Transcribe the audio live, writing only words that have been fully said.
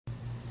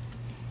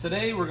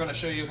Today we're going to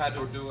show you how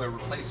to do a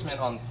replacement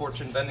on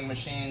Fortune vending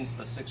machines,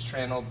 the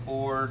 6-channel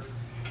board.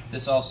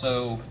 This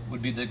also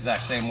would be the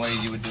exact same way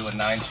you would do a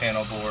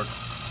 9-channel board.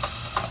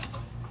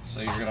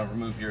 So you're going to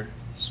remove your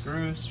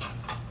screws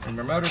from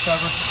your motor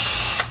cover,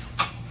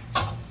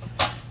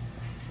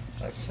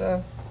 like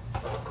so.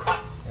 You're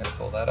going to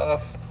pull that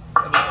off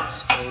and then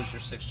expose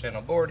your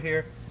 6-channel board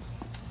here.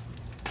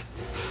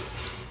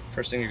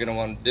 First thing you're going to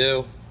want to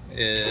do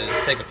is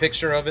take a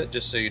picture of it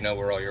just so you know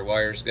where all your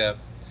wires go.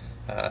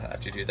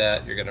 After you do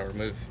that, you're going to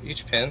remove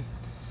each pin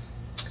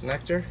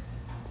connector,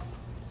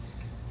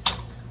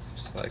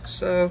 just like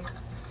so.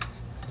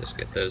 Just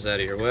get those out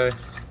of your way.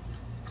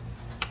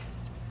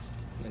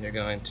 Then you're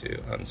going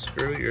to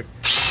unscrew your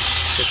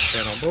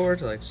 6-channel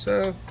board like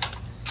so,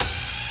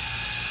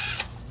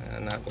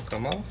 and that will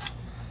come off.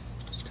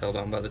 Just held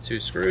on by the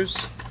 2 screws.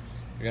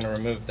 You're going to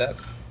remove that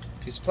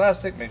piece of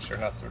plastic, make sure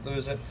not to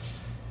lose it.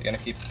 You're going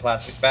to keep the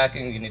plastic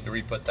backing. You need to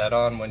re-put that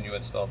on when you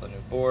install the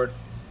new board.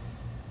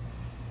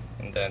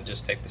 And then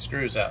just take the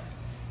screws out.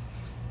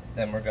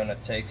 Then we're going to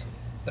take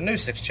the new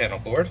 6-channel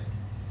board,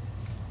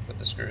 put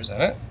the screws in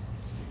it,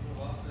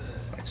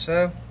 like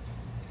so.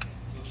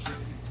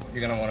 You're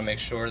going to want to make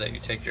sure that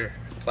you take your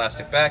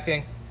plastic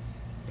backing,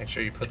 make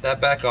sure you put that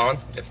back on.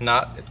 If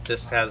not, if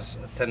this has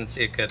a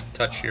tendency, it could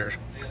touch your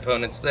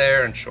components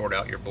there and short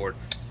out your board.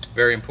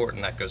 Very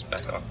important that goes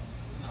back on.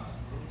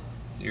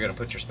 You're going to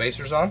put your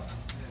spacers on,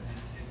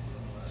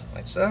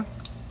 like so.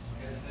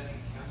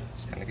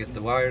 Just kind of get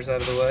the wires out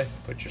of the way,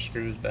 put your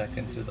screws back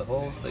into the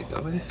holes they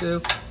go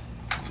into.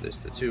 There's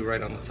the 2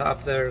 right on the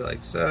top there,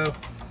 like so.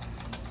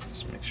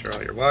 Just make sure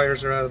all your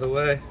wires are out of the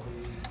way.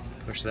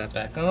 Push that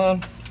back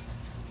on.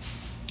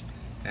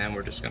 And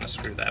we're just going to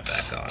screw that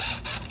back on.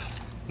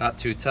 Not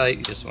too tight,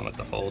 you just want it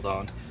to hold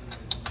on.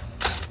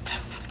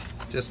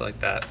 Just like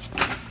that.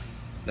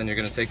 Then you're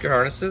going to take your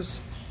harnesses.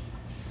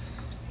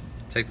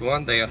 Take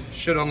one, they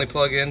should only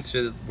plug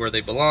into where they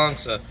belong,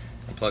 so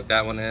plug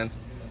that one in.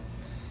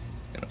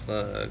 Gonna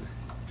plug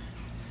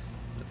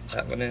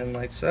that one in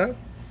like so.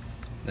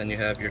 Then you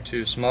have your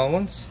 2 small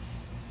ones.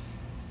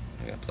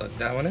 You're gonna plug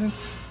that one in,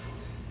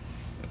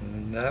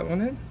 and that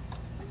one in,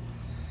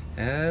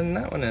 and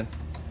that one in.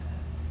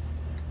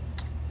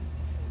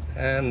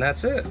 And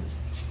that's it.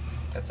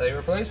 That's how you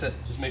replace it.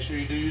 Just make sure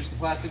you do use the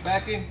plastic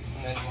backing,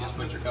 and then you just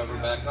put your cover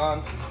back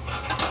on,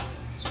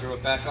 screw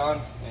it back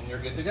on, and you're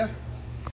good to go.